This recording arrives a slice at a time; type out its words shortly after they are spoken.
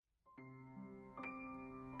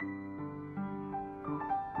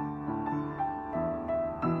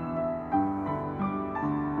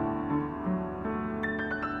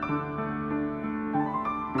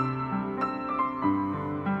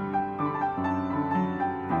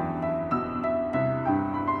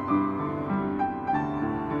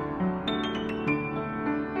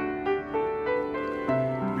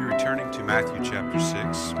Matthew chapter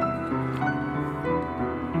 6. In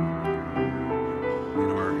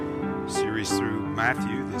our series through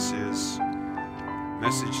Matthew, this is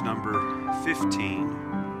message number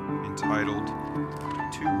 15, entitled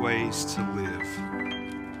Two Ways to Live.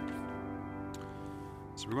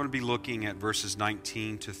 So we're going to be looking at verses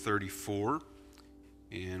 19 to 34,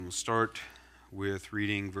 and we'll start with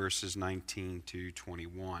reading verses 19 to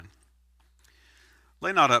 21.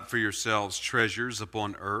 Lay not up for yourselves treasures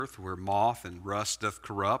upon earth, where moth and rust doth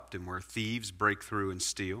corrupt, and where thieves break through and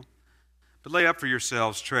steal. But lay up for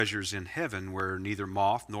yourselves treasures in heaven, where neither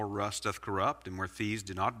moth nor rust doth corrupt, and where thieves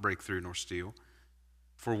do not break through nor steal.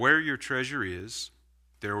 For where your treasure is,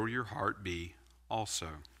 there will your heart be also.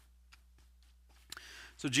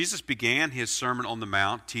 So Jesus began his Sermon on the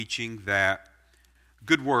Mount teaching that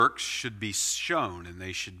good works should be shown and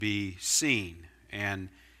they should be seen. And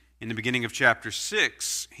in the beginning of chapter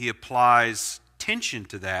 6, he applies tension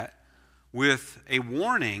to that with a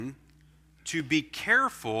warning to be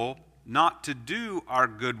careful not to do our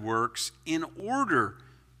good works in order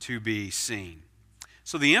to be seen.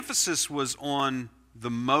 So the emphasis was on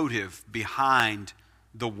the motive behind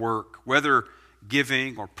the work, whether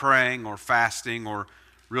giving or praying or fasting, or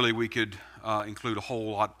really we could include a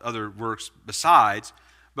whole lot other works besides.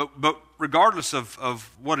 But regardless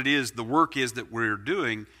of what it is, the work is that we're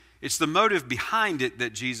doing, it's the motive behind it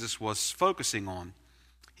that Jesus was focusing on.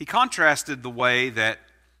 He contrasted the way that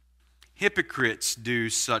hypocrites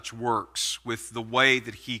do such works with the way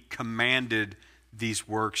that he commanded these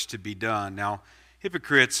works to be done. Now,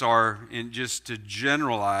 hypocrites are, just to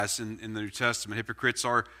generalize in the New Testament, hypocrites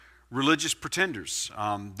are religious pretenders,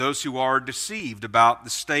 those who are deceived about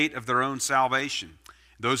the state of their own salvation,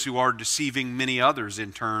 those who are deceiving many others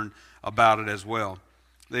in turn about it as well.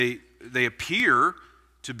 They appear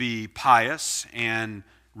to be pious and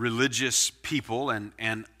religious people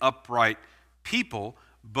and upright people,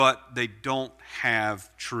 but they don't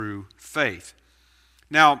have true faith.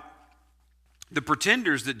 Now, the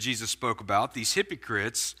pretenders that Jesus spoke about, these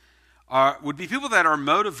hypocrites, would be people that are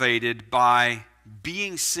motivated by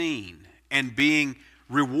being seen and being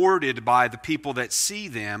rewarded by the people that see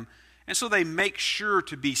them, and so they make sure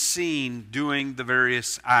to be seen doing the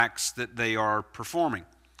various acts that they are performing.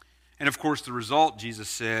 And of course, the result, Jesus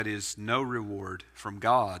said, is no reward from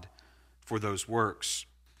God for those works.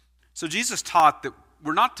 So Jesus taught that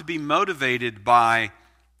we're not to be motivated by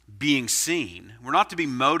being seen. We're not to be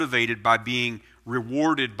motivated by being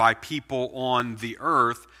rewarded by people on the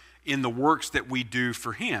earth in the works that we do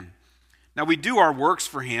for Him. Now, we do our works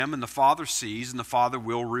for Him, and the Father sees, and the Father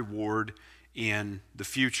will reward in the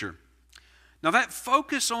future. Now, that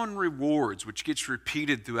focus on rewards, which gets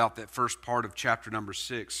repeated throughout that first part of chapter number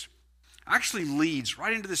 6, actually leads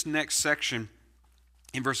right into this next section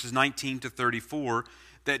in verses 19 to 34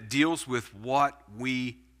 that deals with what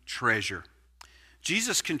we treasure.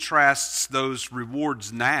 Jesus contrasts those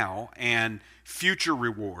rewards now and future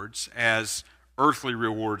rewards as earthly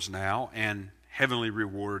rewards now and heavenly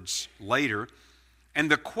rewards later. And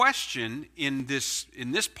the question in this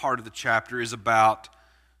part of the chapter is about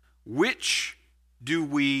which do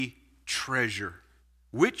we treasure?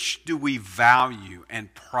 Which do we value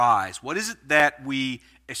and prize? What is it that we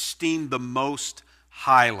esteem the most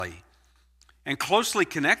highly? And closely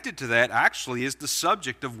connected to that actually is the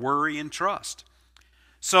subject of worry and trust.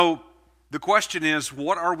 So the question is,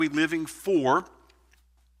 what are we living for?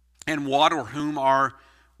 And what or whom are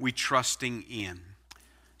we trusting in?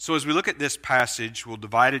 So as we look at this passage, we'll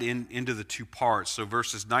divide it into the two parts. So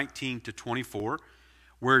verses 19 to 24,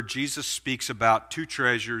 where Jesus speaks about two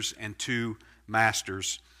treasures and two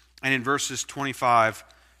masters. And in verses 25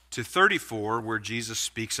 to 34, where Jesus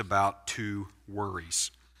speaks about two worries.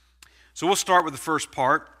 So we'll start with the first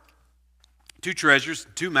part, two treasures,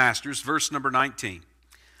 two masters, verse number 19.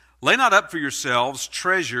 Lay not up for yourselves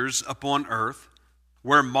treasures upon earth,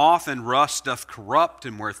 where moth and rust doth corrupt,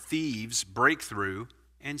 and where thieves break through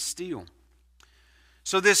and steal.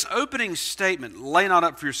 So this opening statement, lay not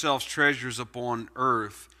up for yourselves treasures upon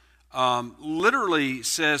earth, literally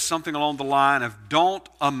says something along the line of don't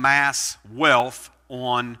amass wealth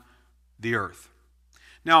on the earth.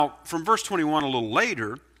 Now, from verse 21 a little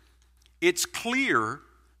later, it's clear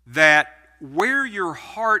that where your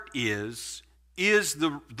heart is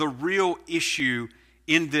the real issue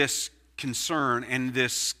in this concern and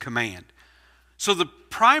this command. So the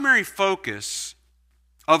primary focus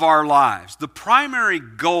of our lives, the primary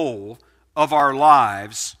goal of our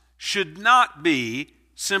lives should not be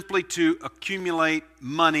simply to accumulate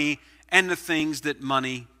money and the things that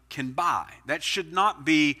money can buy. That should not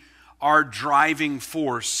be our driving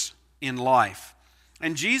force in life.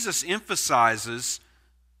 And Jesus emphasizes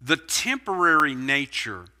the temporary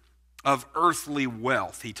nature of earthly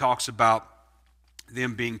wealth. He talks about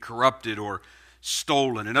them being corrupted or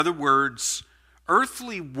stolen. In other words,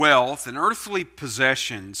 earthly wealth and earthly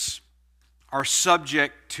possessions are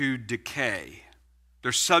subject to decay.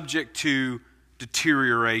 They're subject to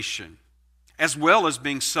deterioration, as well as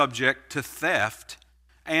being subject to theft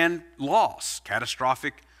and loss,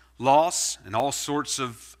 catastrophic loss and all sorts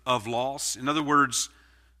of loss. In other words,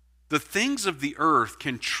 the things of the earth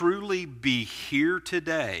can truly be here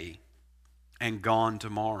today and gone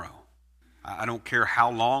tomorrow. I don't care how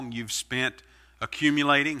long you've spent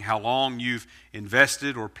accumulating, how long you've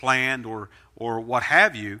invested or planned or what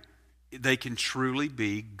have you, they can truly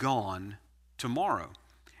be gone tomorrow.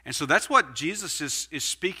 And so that's what Jesus is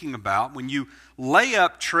speaking about. When you lay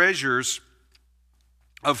up treasures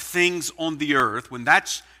of things on the earth, when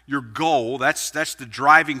that's your goal, that's the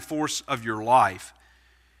driving force of your life,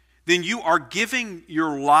 then you are giving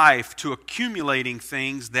your life to accumulating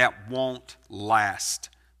things that won't last.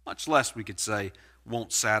 Much less, we could say,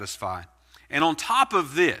 won't satisfy. And on top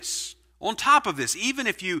of this, even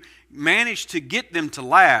if you manage to get them to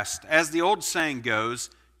last, as the old saying goes,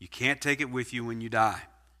 you can't take it with you when you die.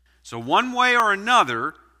 So one way or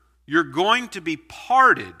another, you're going to be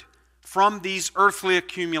parted from these earthly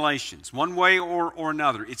accumulations. One way or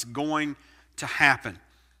another, it's going to happen.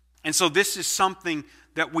 And so this is something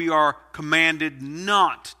that we are commanded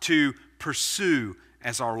not to pursue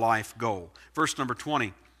as our life goal. Verse number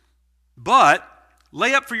 20. But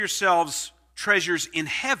lay up for yourselves treasures in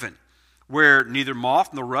heaven, where neither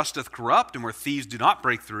moth nor rust doth corrupt, and where thieves do not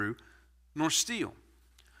break through nor steal.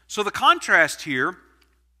 So the contrast here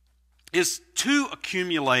is to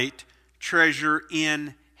accumulate treasure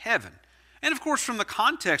in heaven. And of course, from the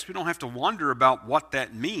context, we don't have to wonder about what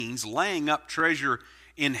that means. Laying up treasure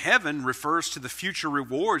in heaven refers to the future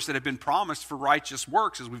rewards that have been promised for righteous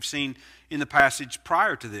works, as we've seen in the passage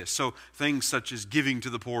prior to this. So things such as giving to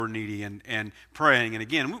the poor and needy and praying. And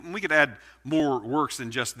again, we could add more works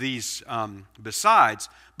than just these besides.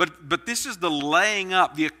 But this is the laying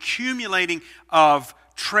up, the accumulating of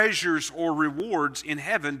treasures or rewards in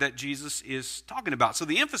heaven that Jesus is talking about. So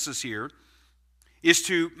the emphasis here is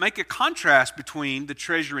to make a contrast between the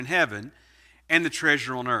treasure in heaven and the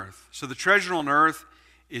treasure on earth. So the treasure on earth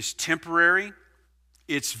is temporary,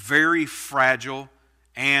 it's very fragile,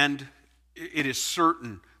 and it is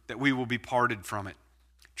certain that we will be parted from it.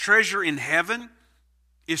 Treasure in heaven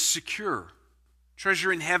is secure.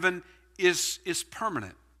 Treasure in heaven is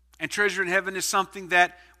permanent. And treasure in heaven is something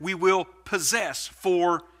that we will possess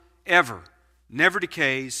forever. Never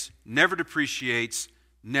decays, never depreciates,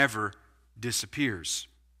 never disappears.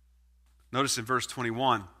 Notice in verse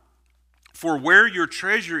 21, for where your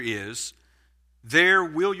treasure is, there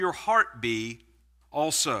will your heart be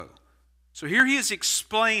also. So here he is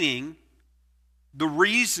explaining the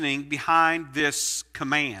reasoning behind this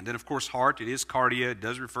command. And of course, heart, it is cardia, it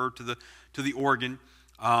does refer to the organ.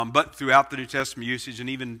 But throughout the New Testament usage, and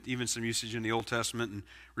even some usage in the Old Testament, and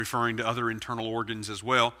referring to other internal organs as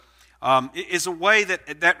well, is a way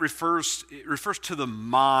that refers to the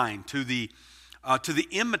mind, to the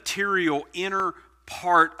immaterial inner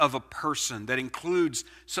part of a person that includes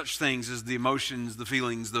such things as the emotions, the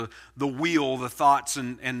feelings, the will, the thoughts,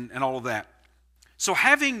 and all of that. So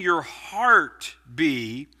having your heart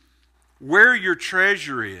be where your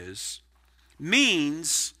treasure is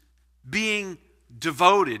means being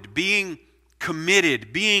devoted, being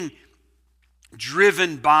committed, being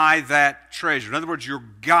driven by that treasure. In other words, you're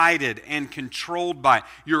guided and controlled by it.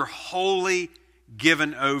 You're wholly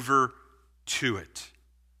given over to it.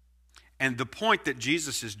 And the point that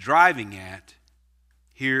Jesus is driving at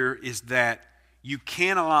here is that you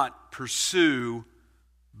cannot pursue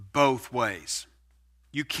both ways.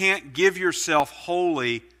 You can't give yourself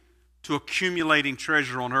wholly to accumulating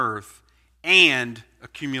treasure on earth and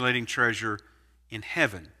accumulating treasure in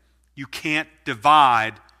heaven. You can't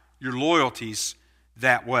divide your loyalties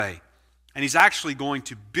that way. And he's actually going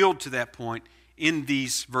to build to that point in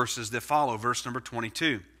these verses that follow. Verse number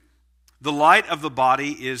 22. The light of the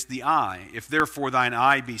body is the eye. If therefore thine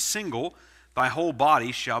eye be single, thy whole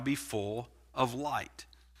body shall be full of light.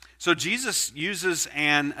 So Jesus uses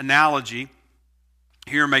an analogy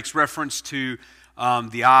here, makes reference to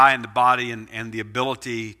the eye and the body and the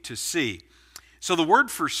ability to see. So the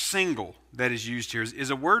word for single that is used here is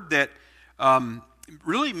a word that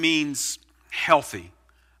really means healthy.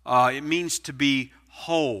 It means to be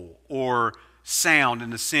whole or sound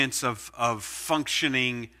in the sense of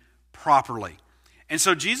functioning properly. And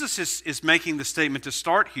so Jesus is making the statement to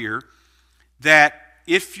start here that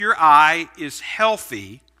if your eye is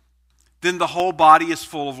healthy, then the whole body is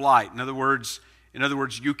full of light. In other words, In other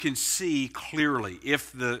words, you can see clearly.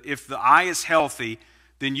 If the eye is healthy,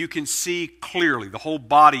 then you can see clearly. The whole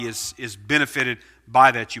body is benefited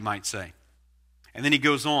by that, you might say. And then he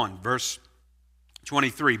goes on, verse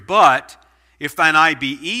 23, but if thine eye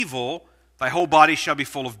be evil, thy whole body shall be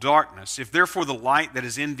full of darkness. If therefore the light that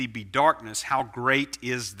is in thee be darkness, how great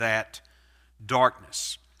is that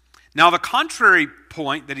darkness? Now the contrary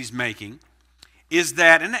point that he's making is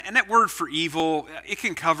that, and that word for evil, it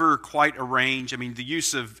can cover quite a range. I mean, the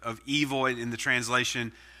use of evil in the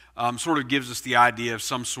translation sort of gives us the idea of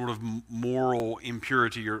some sort of moral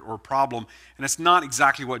impurity or problem, and that's not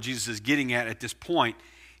exactly what Jesus is getting at this point.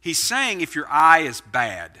 He's saying if your eye is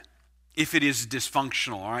bad, if it is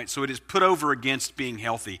dysfunctional, all right, so it is put over against being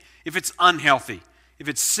healthy, if it's unhealthy, if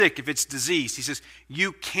it's sick, if it's diseased, he says,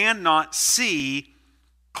 you cannot see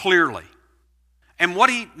clearly. And what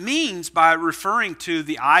he means by referring to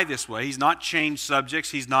the eye this way, he's not changed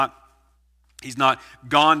subjects, he's not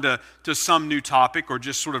gone to some new topic or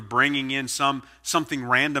just sort of bringing in something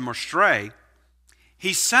random or stray.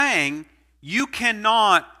 He's saying you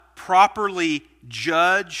cannot properly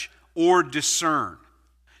judge or discern.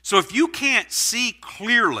 So if you can't see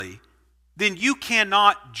clearly, then you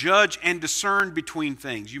cannot judge and discern between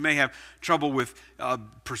things. You may have trouble with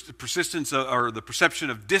persistence or the perception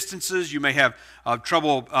of distances. You may have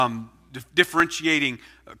trouble differentiating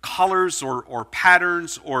colors or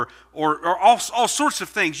patterns or all sorts of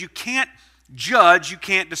things. You can't judge, you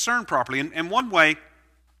can't discern properly. And one way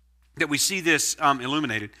that we see this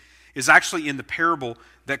illuminated is actually in the parable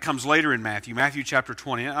that comes later in Matthew chapter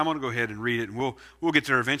 20. I'm going to go ahead and read it, and we'll get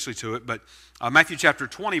there eventually to it. But Matthew chapter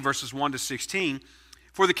 20, verses 1 to 16.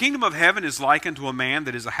 For the kingdom of heaven is like unto a man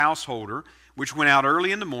that is a householder, which went out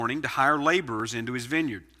early in the morning to hire laborers into his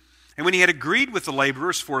vineyard. And when he had agreed with the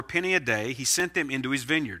laborers for a penny a day, he sent them into his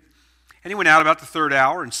vineyard. And he went out about the third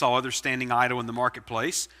hour, and saw others standing idle in the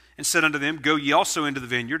marketplace, and said unto them, Go ye also into the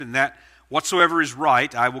vineyard, and that whatsoever is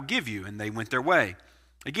right I will give you. And they went their way.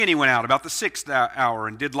 Again he went out about the sixth hour,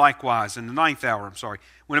 and did likewise. And the ninth hour,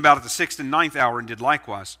 went about at the sixth and ninth hour, and did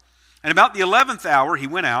likewise. And about the 11th hour he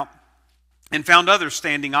went out, and found others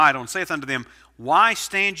standing idle, and saith unto them, Why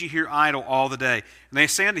stand ye here idle all the day? And they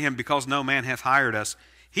say unto him, Because no man hath hired us.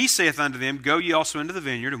 He saith unto them, Go ye also into the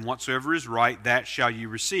vineyard, and whatsoever is right, that shall ye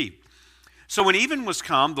receive. So when even was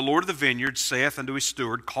come, the Lord of the vineyard saith unto his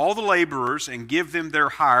steward, Call the laborers, and give them their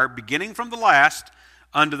hire, beginning from the last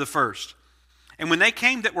unto the first. And when they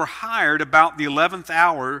came that were hired about the 11th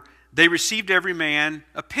hour, they received every man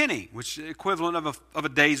a penny, which is the equivalent of a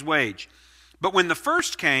day's wage. But when the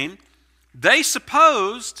first came, they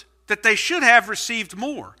supposed that they should have received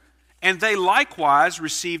more, and they likewise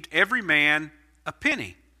received every man a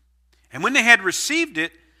penny. And when they had received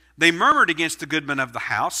it, they murmured against the goodman of the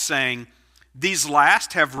house, saying, These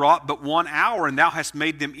last have wrought but 1 hour, and thou hast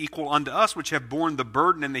made them equal unto us, which have borne the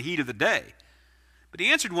burden and the heat of the day. But he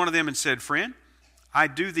answered one of them and said, Friend, I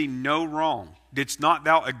do thee no wrong. Didst not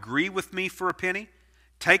thou agree with me for a penny?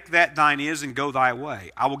 Take that thine is, and go thy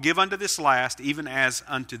way. I will give unto this last, even as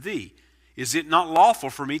unto thee. Is it not lawful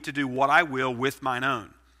for me to do what I will with mine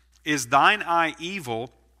own? Is thine eye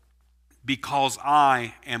evil, because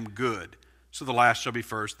I am good? So the last shall be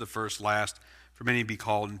first, the first last. For many be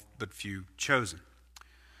called, but few chosen.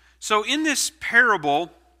 So in this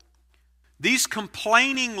parable, these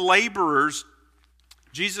complaining laborers,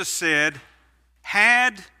 Jesus said,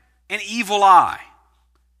 had an evil eye.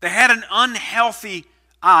 They had an unhealthy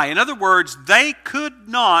eye. In other words, they could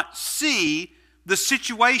not see the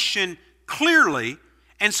situation clearly,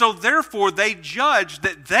 and so therefore they judged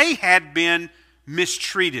that they had been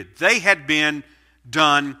mistreated. They had been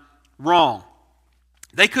done wrong.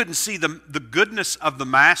 They couldn't see the goodness of the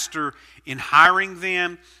master in hiring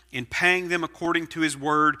them, in paying them according to his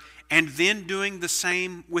word, and then doing the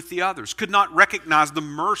same with the others. Could not recognize the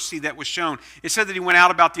mercy that was shown. It said that he went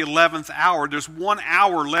out about the 11th hour. There's 1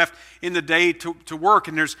 hour left in the day to work,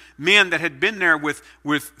 and there's men that had been there with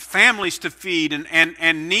families to feed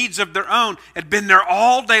and needs of their own, had been there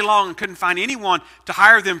all day long and couldn't find anyone to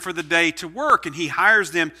hire them for the day to work. And he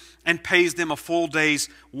hires them and pays them a full day's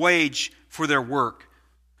wage for their work.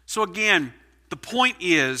 So again, the point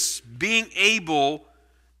is being able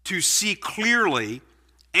to see clearly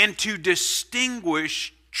and to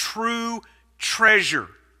distinguish true treasure.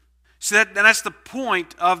 So that's the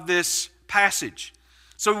point of this passage.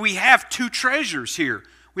 So we have two treasures here.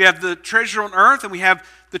 We have the treasure on earth and we have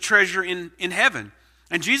the treasure in heaven.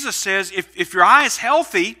 And Jesus says, if your eye is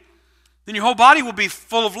healthy, then your whole body will be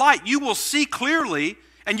full of light. You will see clearly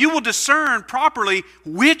and you will discern properly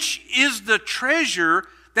which is the treasure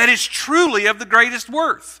that is truly of the greatest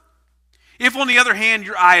worth. If, on the other hand,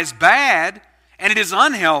 your eye is bad and it is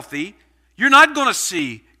unhealthy, you're not going to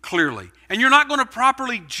see clearly. And you're not going to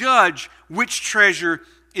properly judge which treasure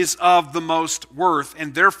is of the most worth.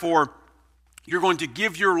 And therefore, you're going to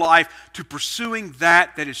give your life to pursuing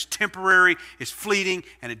that is temporary, is fleeting,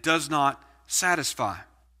 and it does not satisfy.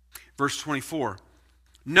 Verse 24,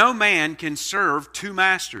 no man can serve two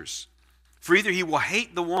masters, for either he will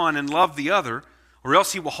hate the one and love the other, or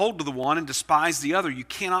else he will hold to the one and despise the other. You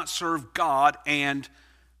cannot serve God and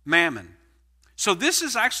mammon. So this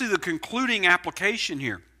is actually the concluding application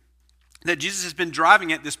here that Jesus has been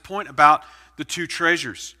driving at this point about the two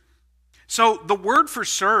treasures. So the word for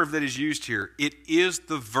serve that is used here, it is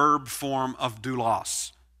the verb form of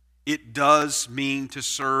doulos. It does mean to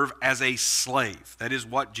serve as a slave. That is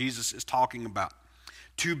what Jesus is talking about,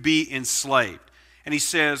 to be enslaved. And he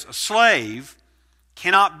says a slave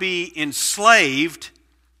cannot be enslaved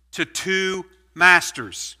to two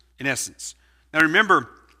masters, in essence. Now remember,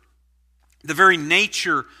 the very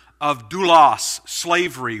nature of doulos,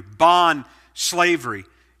 slavery, bond slavery,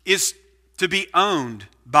 is to be owned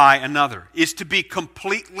by another, is to be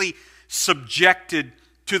completely subjected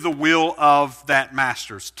to the will of that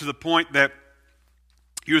master, to the point that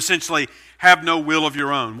you essentially have no will of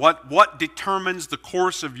your own. What determines the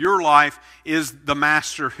course of your life is the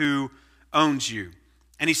master who owns you.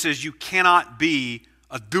 And he says you cannot be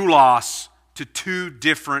a doulos to two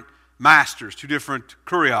different masters, two different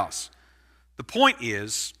kurios. The point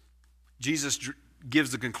is, Jesus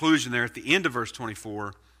gives the conclusion there at the end of verse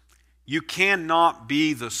 24, you cannot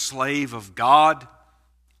be the slave of God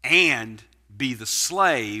and be the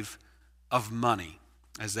slave of money,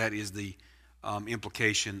 as that is the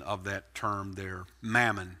implication of that term there,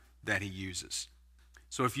 mammon, that he uses.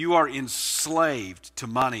 So if you are enslaved to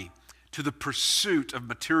money, to the pursuit of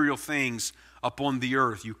material things upon the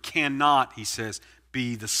earth, you cannot, he says,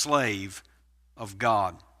 be the slave of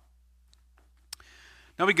God.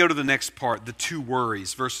 Now we go to the next part, the two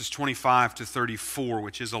worries, verses 25 to 34,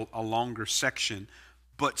 which is a longer section,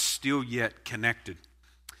 but still yet connected.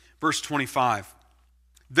 Verse 25,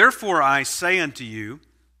 therefore I say unto you,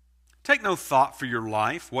 take no thought for your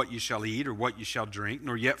life, what you shall eat or what you shall drink,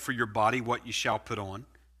 nor yet for your body what you shall put on.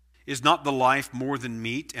 Is not the life more than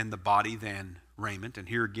meat, and the body than raiment? And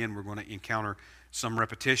here again we're going to encounter some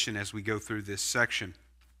repetition as we go through this section.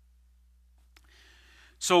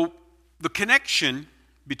 So the connection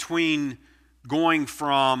between going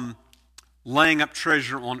from laying up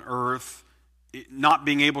treasure on earth, not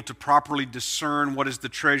being able to properly discern what is the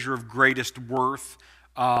treasure of greatest worth,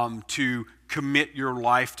 to commit your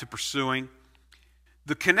life to pursuing,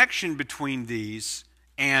 the connection between these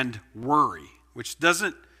and worry, which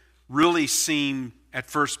doesn't really seem at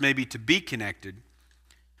first maybe to be connected.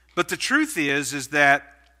 But the truth is that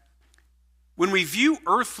when we view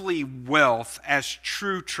earthly wealth as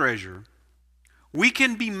true treasure, we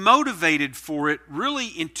can be motivated for it really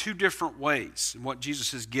in two different ways, and what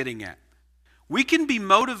Jesus is getting at. We can be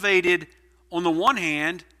motivated, on the one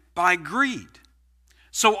hand, by greed.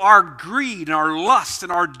 So our greed and our lust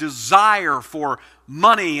and our desire for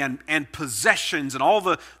money and possessions and all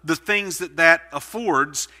the things that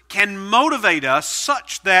affords can motivate us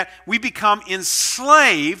such that we become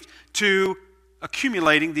enslaved to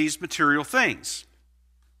accumulating these material things.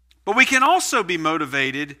 But we can also be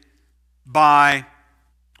motivated by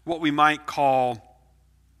what we might call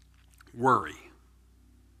worry,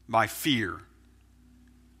 by fear.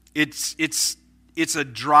 It's a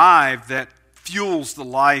drive that fuels the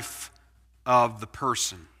life of the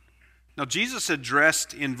person. Now, Jesus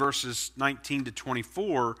addressed in verses 19 to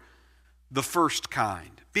 24 the first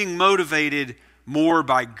kind, being motivated more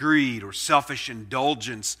by greed or selfish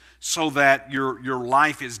indulgence so that your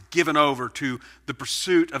life is given over to the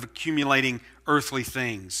pursuit of accumulating earthly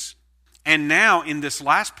things. And now, in this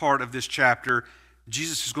last part of this chapter,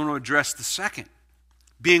 Jesus is going to address the second,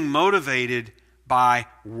 being motivated by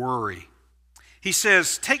worry. He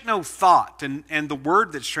says, take no thought, and the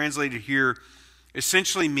word that's translated here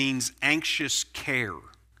essentially means anxious care.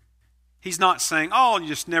 He's not saying, oh, you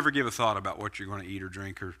just never give a thought about what you're going to eat or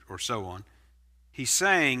drink or so on. He's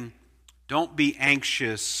saying, don't be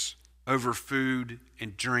anxious over food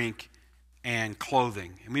and drink and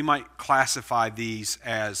clothing. And we might classify these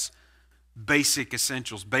as basic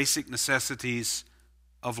essentials, basic necessities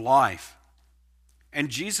of life. And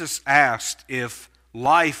Jesus asked if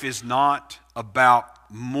life is not about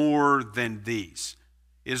more than these.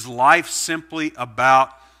 Is life simply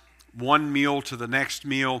about one meal to the next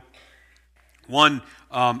meal, one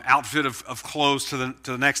outfit of clothes to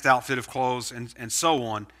the next outfit of clothes, and so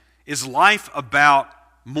on? Is life about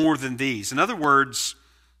more than these? In other words,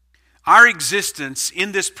 Our existence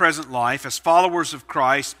in this present life as followers of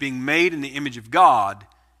Christ, being made in the image of God,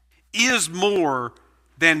 is more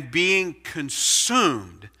than being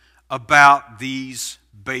consumed about these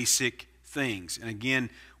basic things. And again,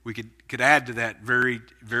 we could add to that very,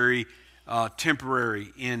 very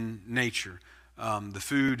temporary in nature. The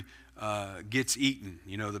food gets eaten.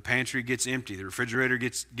 The pantry gets empty. The refrigerator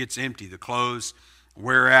gets empty. The clothes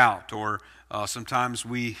wear out, or sometimes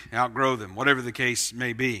we outgrow them, whatever the case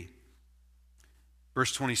may be.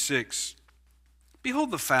 Verse 26,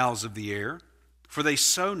 Behold the fowls of the air, for they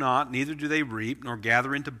sow not, neither do they reap, nor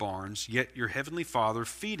gather into barns, yet your heavenly Father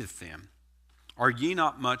feedeth them. Are ye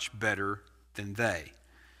not much better than they?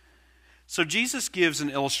 So Jesus gives an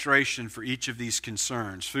illustration for each of these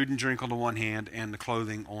concerns, food and drink on the one hand and the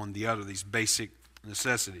clothing on the other, these basic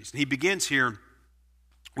necessities. And he begins here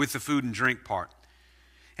with the food and drink part.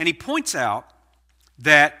 And he points out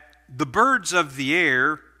that the birds of the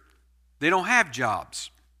air, they don't have jobs.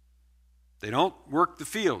 They don't work the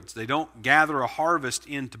fields. They don't gather a harvest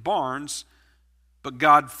into barns, but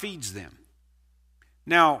God feeds them.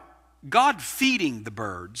 Now, God feeding the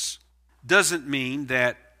birds doesn't mean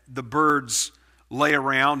that the birds lay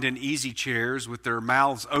around in easy chairs with their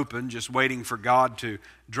mouths open, just waiting for God to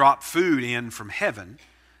drop food in from heaven.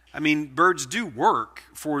 I mean, birds do work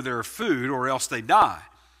for their food or else they die.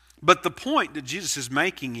 But the point that Jesus is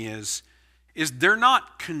making is they're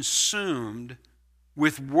not consumed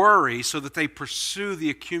with worry so that they pursue the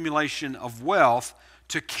accumulation of wealth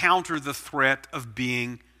to counter the threat of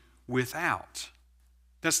being without.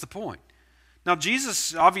 That's the point. Now,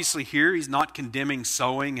 Jesus, obviously here, he's not condemning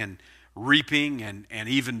sowing and reaping and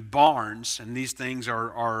even barns, and these things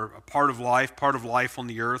are a part of life on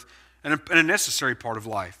the earth, and a necessary part of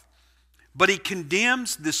life. But he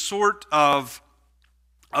condemns this sort of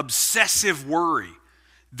obsessive worry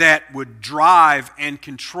that would drive and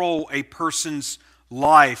control a person's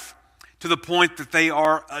life to the point that they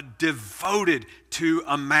are devoted to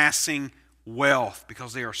amassing wealth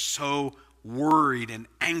because they are so worried and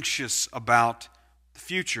anxious about the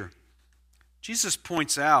future. Jesus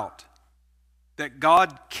points out that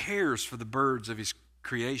God cares for the birds of his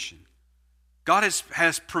creation. God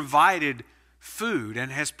has provided food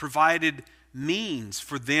and has provided means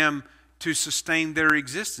for them to sustain their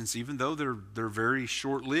existence, even though they're very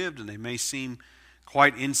short-lived and they may seem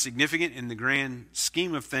quite insignificant in the grand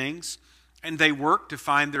scheme of things. And they work to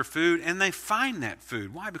find their food, and they find that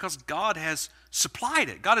food. Why? Because God has supplied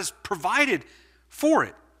it. God has provided for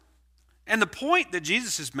it. And the point that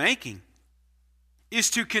Jesus is making is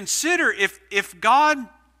to consider if God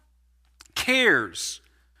cares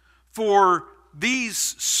for these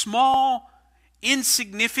small,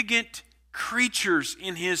 insignificant creatures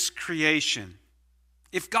in his creation,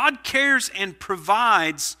 if God cares and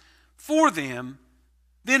provides for them,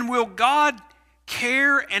 then will God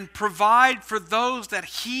care and provide for those that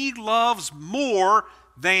he loves more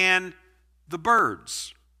than the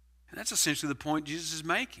birds? And that's essentially the point Jesus is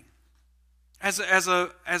making. As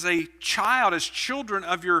a child, as children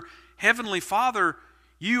of your heavenly Father,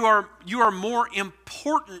 you are more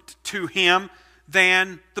important to him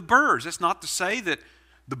than the birds. That's not to say that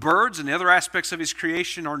the birds and the other aspects of his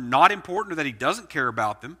creation are not important or that he doesn't care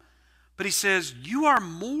about them. But he says, you are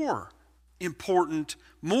more important,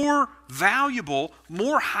 more valuable,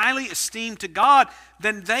 more highly esteemed to God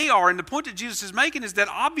than they are. And the point that Jesus is making is that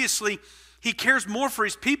obviously he cares more for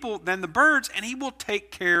his people than the birds, and he will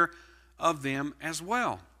take care of them as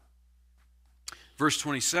well. Verse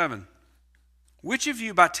 27, which of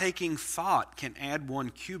you by taking thought can add 1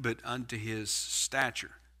 cubit unto his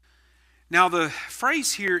stature? Now the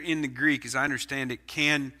phrase here in the Greek, as I understand it,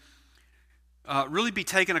 can really be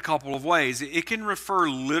taken a couple of ways. It can refer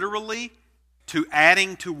literally to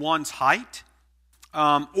adding to one's height,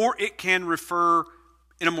 or it can refer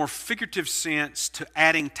in a more figurative sense to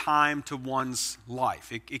adding time to one's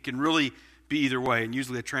life. It can really be either way, and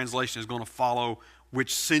usually a translation is going to follow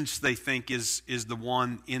which sense they think is the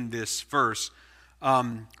one in this verse.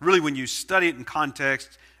 Really, when you study it in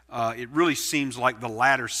context, it really seems like the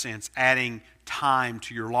latter sense, adding time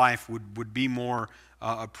to your life, would be more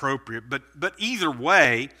appropriate. But either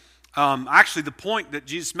way, actually the point that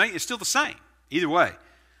Jesus made is still the same. Either way,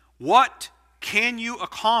 what can you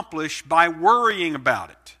accomplish by worrying about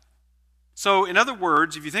it? So in other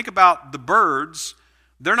words, if you think about the birds,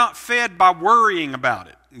 they're not fed by worrying about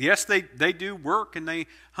it. Yes, they do work and they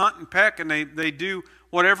hunt and peck and they do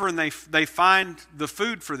whatever and they find the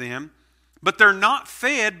food for them, but they're not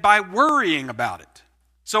fed by worrying about it.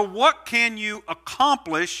 So what can you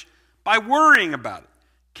accomplish by worrying about it?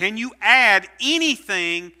 Can you add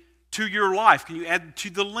anything to your life? Can you add to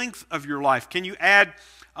the length of your life? Can you add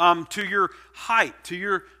to your height, to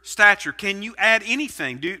your stature? Can you add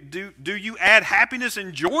anything? Do you add happiness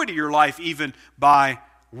and joy to your life even by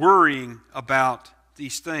worrying about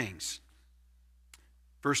these things?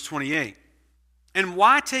 Verse 28, and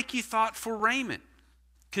why take ye thought for raiment?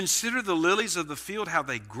 Consider the lilies of the field, how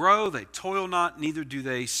they grow, they toil not, neither do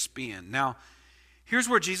they spin. Now, here's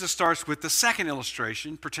where Jesus starts with the second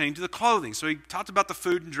illustration pertaining to the clothing. So he talked about the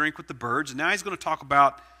food and drink with the birds, and now he's going to talk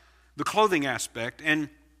about the clothing aspect. And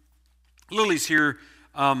lilies here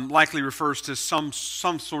likely refers to some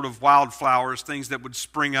sort of wildflowers, things that would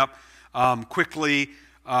spring up quickly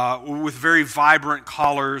with very vibrant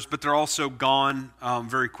colors, but they're also gone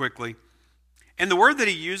very quickly. And the word that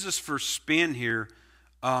he uses for spin here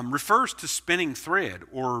refers to spinning thread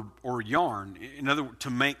or yarn, in other words, to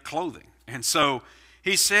make clothing. And so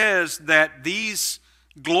he says that these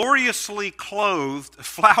gloriously clothed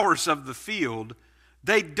flowers of the field,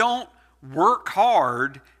 they don't work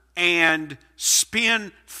hard and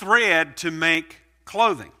spin thread to make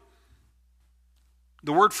clothing.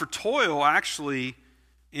 The word for toil actually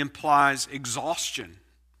implies exhaustion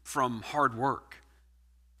from hard work.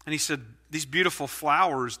 And he said, these beautiful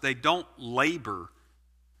flowers, they don't labor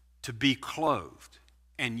to be clothed,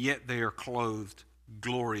 and yet they are clothed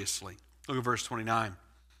gloriously. Look at verse 29.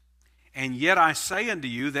 And yet I say unto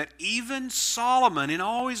you that even Solomon in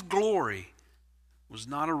all his glory was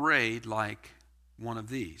not arrayed like one of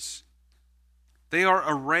these. They are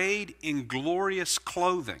arrayed in glorious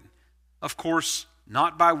clothing. Of course,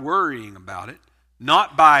 not by worrying about it,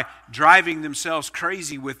 not by driving themselves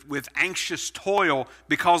crazy with anxious toil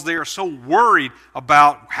because they are so worried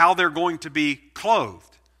about how they're going to be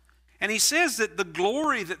clothed. And he says that the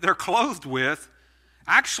glory that they're clothed with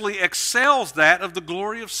actually excels that of the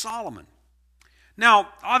glory of Solomon. Now,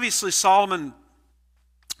 obviously, Solomon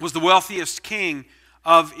was the wealthiest king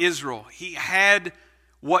of Israel. He had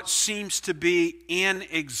what seems to be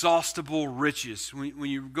inexhaustible riches. When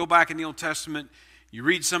you go back in the Old Testament, you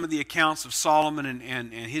read some of the accounts of Solomon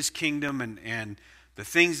and his kingdom and the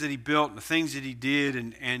things that he built and the things that he did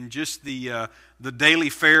and just the daily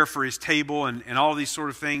fare for his table and all these sort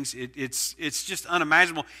of things. It's just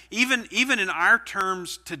unimaginable. Even in our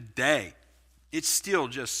terms today, it's still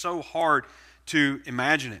just so hard to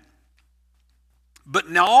imagine it. But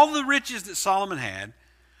now all the riches that Solomon had,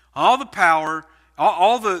 all the power,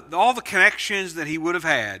 all the connections that he would have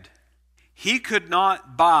had, he could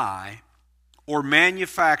not buy or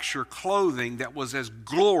manufacture clothing that was as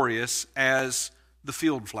glorious as the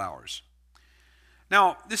field flowers.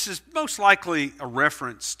 Now, this is most likely a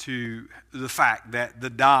reference to the fact that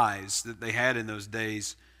the dyes that they had in those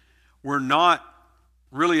days were not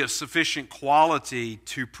really of sufficient quality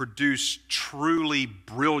to produce truly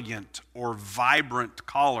brilliant or vibrant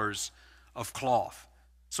colors of cloth.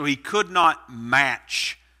 So he could not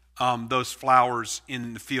match those flowers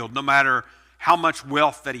in the field, no matter how much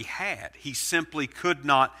wealth that he had. He simply could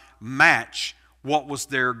not match what was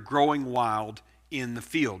there growing wild in the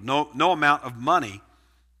field. No amount of money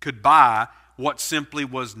could buy what simply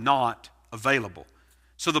was not available.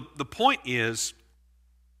 So the point is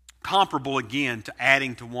comparable again to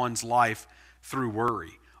adding to one's life through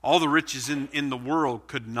worry. All the riches in the world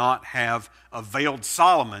could not have availed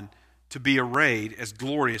Solomon to be arrayed as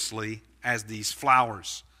gloriously as these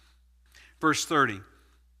flowers. Verse 30.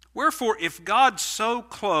 Wherefore, if God so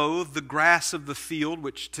clothe the grass of the field,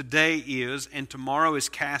 which today is and tomorrow is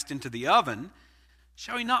cast into the oven,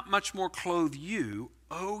 shall he not much more clothe you,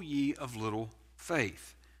 O ye of little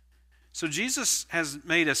faith? So Jesus has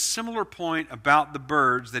made a similar point about the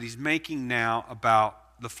birds that he's making now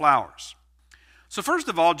about the flowers. So first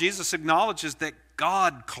of all, Jesus acknowledges that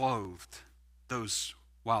God clothed those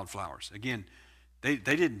wildflowers. Again, they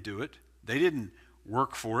didn't do it. They didn't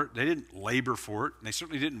work for it. They didn't labor for it. And they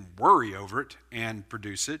certainly didn't worry over it and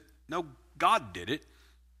produce it. No, God did it.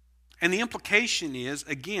 And the implication is,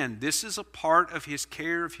 again, this is a part of his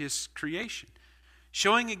care of his creation.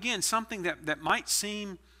 Showing, again, something that might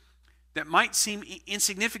seem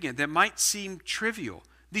insignificant, that might seem trivial.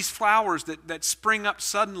 These flowers that spring up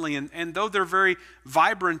suddenly, and though they're very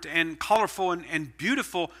vibrant and colorful and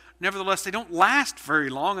beautiful, nevertheless, they don't last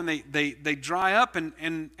very long, and they dry up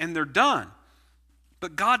and they're done.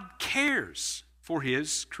 But God cares for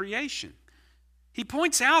his creation. He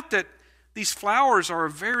points out that these flowers are a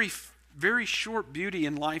very, very short beauty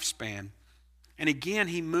and lifespan. And again,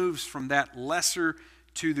 he moves from that lesser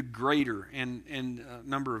to the greater. And a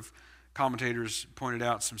number of commentators pointed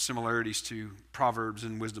out some similarities to Proverbs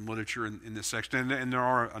and wisdom literature in this section. And there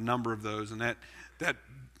are a number of those. And that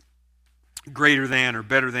greater than or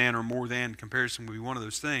better than or more than comparison would be one of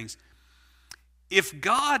those things. If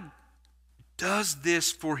God does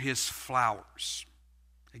this for his flowers,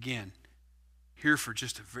 again, here for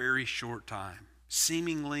just a very short time,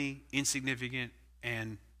 seemingly insignificant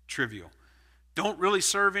and trivial, don't really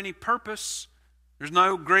serve any purpose, there's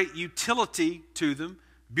no great utility to them,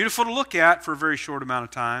 beautiful to look at for a very short amount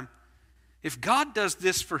of time. If God does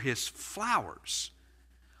this for his flowers,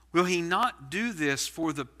 will he not do this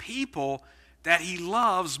for the people that he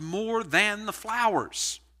loves more than the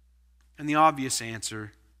flowers? And the obvious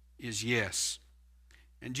answer is yes.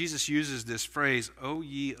 And Jesus uses this phrase, "O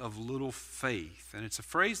ye of little faith." And it's a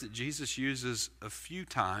phrase that Jesus uses a few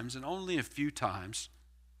times, and only a few times.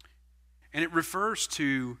 And it refers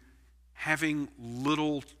to having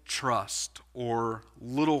little trust or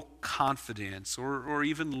little confidence or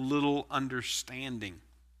even little understanding.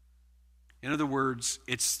 In other words,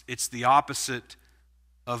 it's the opposite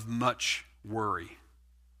of much worry.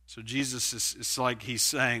 So Jesus is like he's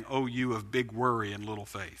saying, "Oh, you of big worry and little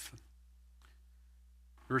faith."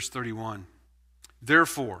 Verse 31,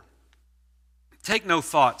 "Therefore, take no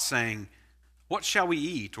thought, saying, what shall we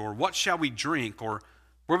eat, or what shall we drink, or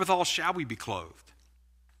wherewithal shall we be clothed?"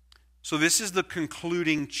 So this is the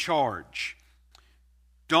concluding charge.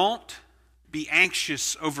 Don't be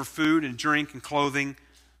anxious over food and drink and clothing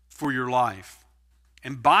for your life.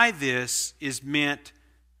 And by this is meant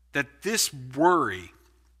that this worry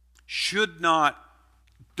should not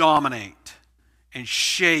dominate and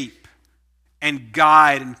shape and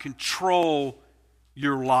guide and control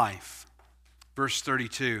your life. Verse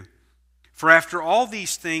 32, "For after all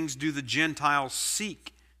these things do the Gentiles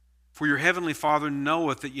seek, for your heavenly Father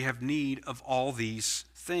knoweth that you have need of all these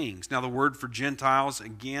things." Now the word for Gentiles,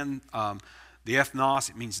 again, the ethnos,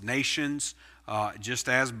 it means nations, just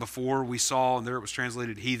as before we saw, and there it was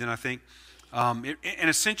translated heathen, I think. And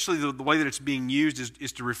essentially the way that it's being used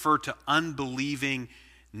is to refer to unbelieving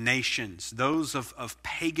nations, those of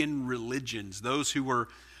pagan religions, those who were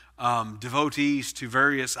devotees to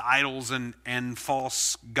various idols and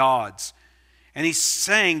false gods. And he's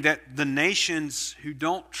saying that the nations who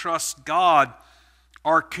don't trust God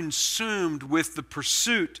are consumed with the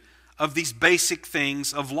pursuit of these basic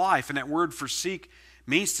things of life. And that word for seek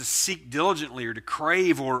means to seek diligently or to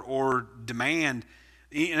crave or demand.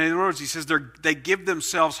 In other words, he says they give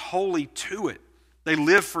themselves wholly to it. They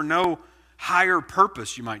live for no higher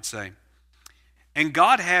purpose, you might say. And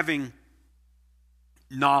God having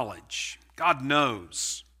knowledge, God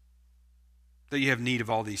knows that you have need of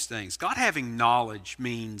all these things. God having knowledge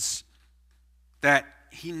means that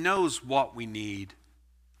he knows what we need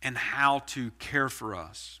and how to care for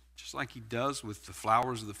us, just like he does with the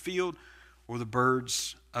flowers of the field or the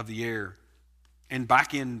birds of the air. And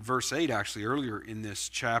back in verse 8, actually, earlier in this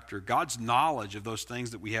chapter, God's knowledge of those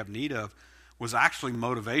things that we have need of was actually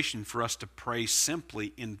motivation for us to pray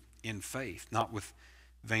simply in faith, not with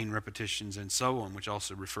vain repetitions and so on, which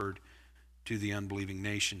also referred to the unbelieving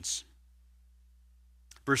nations.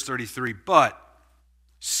 Verse 33, "But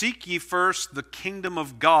seek ye first the kingdom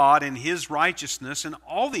of God and his righteousness, and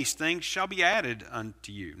all these things shall be added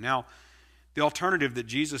unto you." Now, the alternative that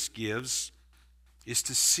Jesus gives is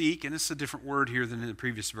to seek, and it's a different word here than in the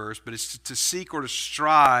previous verse, but it's to seek or to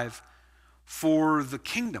strive for the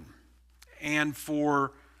kingdom and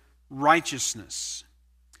for righteousness.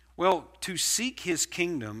 Well, to seek his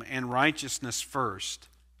kingdom and righteousness first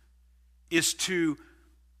is to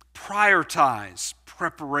prioritize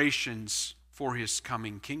preparations for his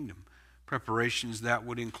coming kingdom. Preparations that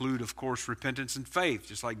would include, of course, repentance and faith,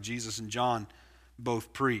 just like Jesus and John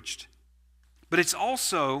both preached. But it's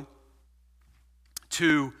also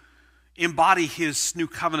to embody his new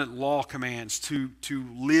covenant law commands, to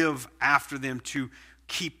live after them, to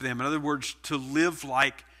keep them. In other words, to live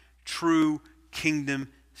like true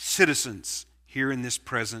kingdom citizens here in this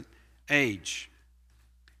present age.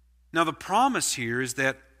 Now the promise here is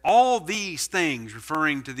that all these things,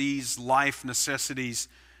 referring to these life necessities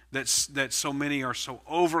that so many are so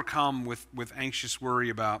overcome with anxious worry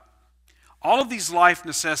about, all of these life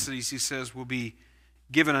necessities, he says, will be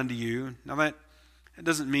given unto you. Now that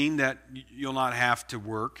doesn't mean that you'll not have to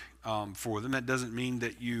work for them. That doesn't mean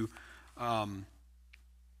that you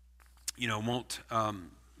won't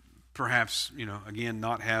perhaps, again,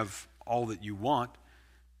 not have all that you want.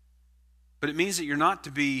 But it means that you're not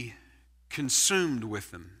to be consumed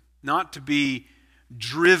with them, not to be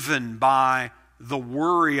driven by the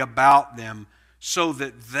worry about them, so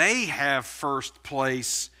that they have first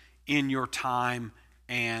place in your time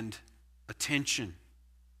and attention.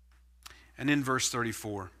 And in verse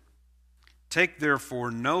 34, "Take therefore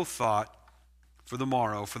no thought for the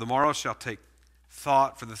morrow shall take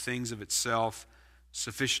thought for the things of itself.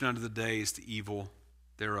 Sufficient unto the day is the evil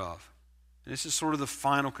thereof. And this is sort of the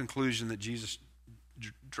final conclusion that Jesus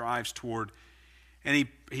drives toward. And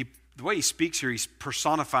the way he speaks here, he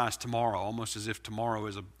personifies tomorrow, almost as if tomorrow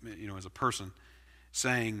is a person,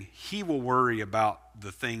 saying he will worry about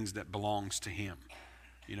the things that belongs to him.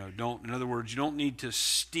 In other words, you don't need to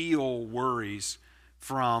steal worries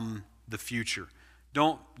from the future.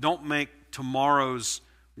 Don't make tomorrow's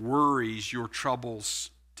worries your troubles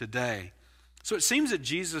today. So it seems that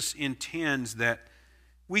Jesus intends that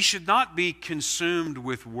we should not be consumed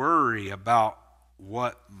with worry about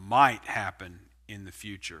what might happen in the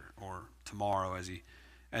future, or tomorrow,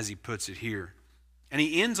 as he puts it here. And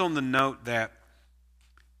he ends on the note that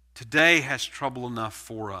today has trouble enough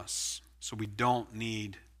for us, so we don't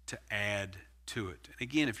need to add to it. And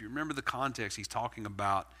again, if you remember the context, he's talking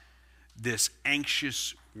about this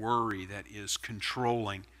anxious worry that is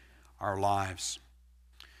controlling our lives.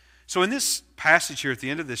 So in this passage here at the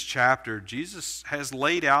end of this chapter, Jesus has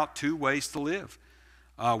laid out two ways to live.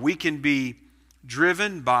 We can be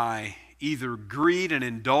driven by either greed and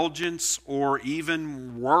indulgence, or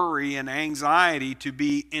even worry and anxiety to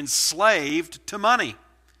be enslaved to money.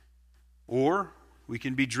 Or we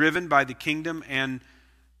can be driven by the kingdom and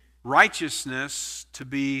righteousness to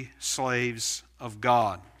be slaves of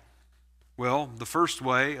God. Well, the first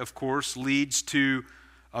way, of course, leads to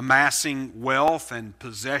amassing wealth and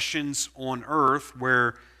possessions on earth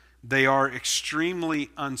where they are extremely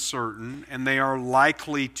uncertain and they are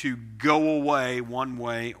likely to go away one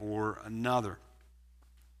way or another.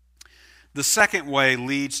 The second way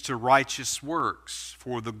leads to righteous works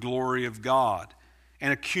for the glory of God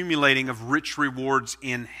and accumulating of rich rewards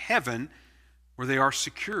in heaven where they are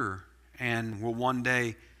secure and will one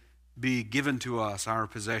day be given to us, our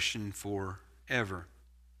possession forever.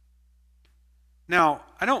 Now,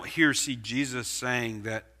 I don't see Jesus saying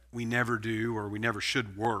that we never do or we never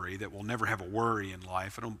should worry, that we'll never have a worry in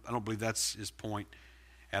life. I don't believe that's his point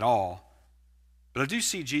at all. But I do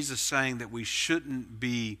see Jesus saying that we shouldn't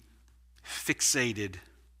be fixated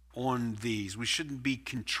on these. We shouldn't be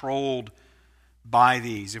controlled by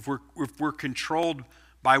these. If we're controlled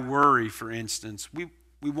by worry, for instance, we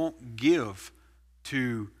won't give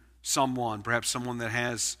to someone, perhaps someone that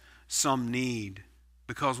has some need,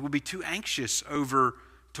 because we'll be too anxious over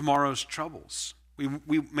tomorrow's troubles.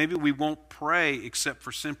 Maybe we won't pray except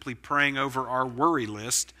for simply praying over our worry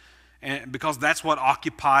list, and because that's what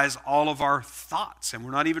occupies all of our thoughts, and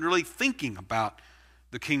we're not even really thinking about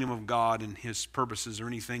the kingdom of God and his purposes or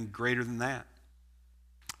anything greater than that.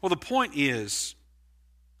 Well, the point is,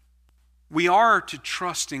 we are to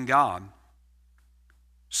trust in God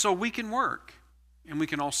so we can work, and we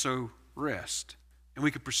can also rest, and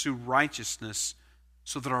we can pursue righteousness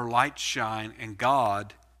so that our light shine and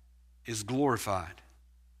God is glorified.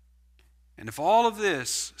 And if all of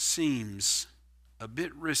this seems a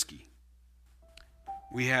bit risky,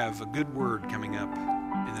 we have a good word coming up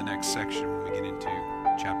in the next section when we get into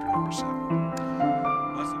chapter number 7.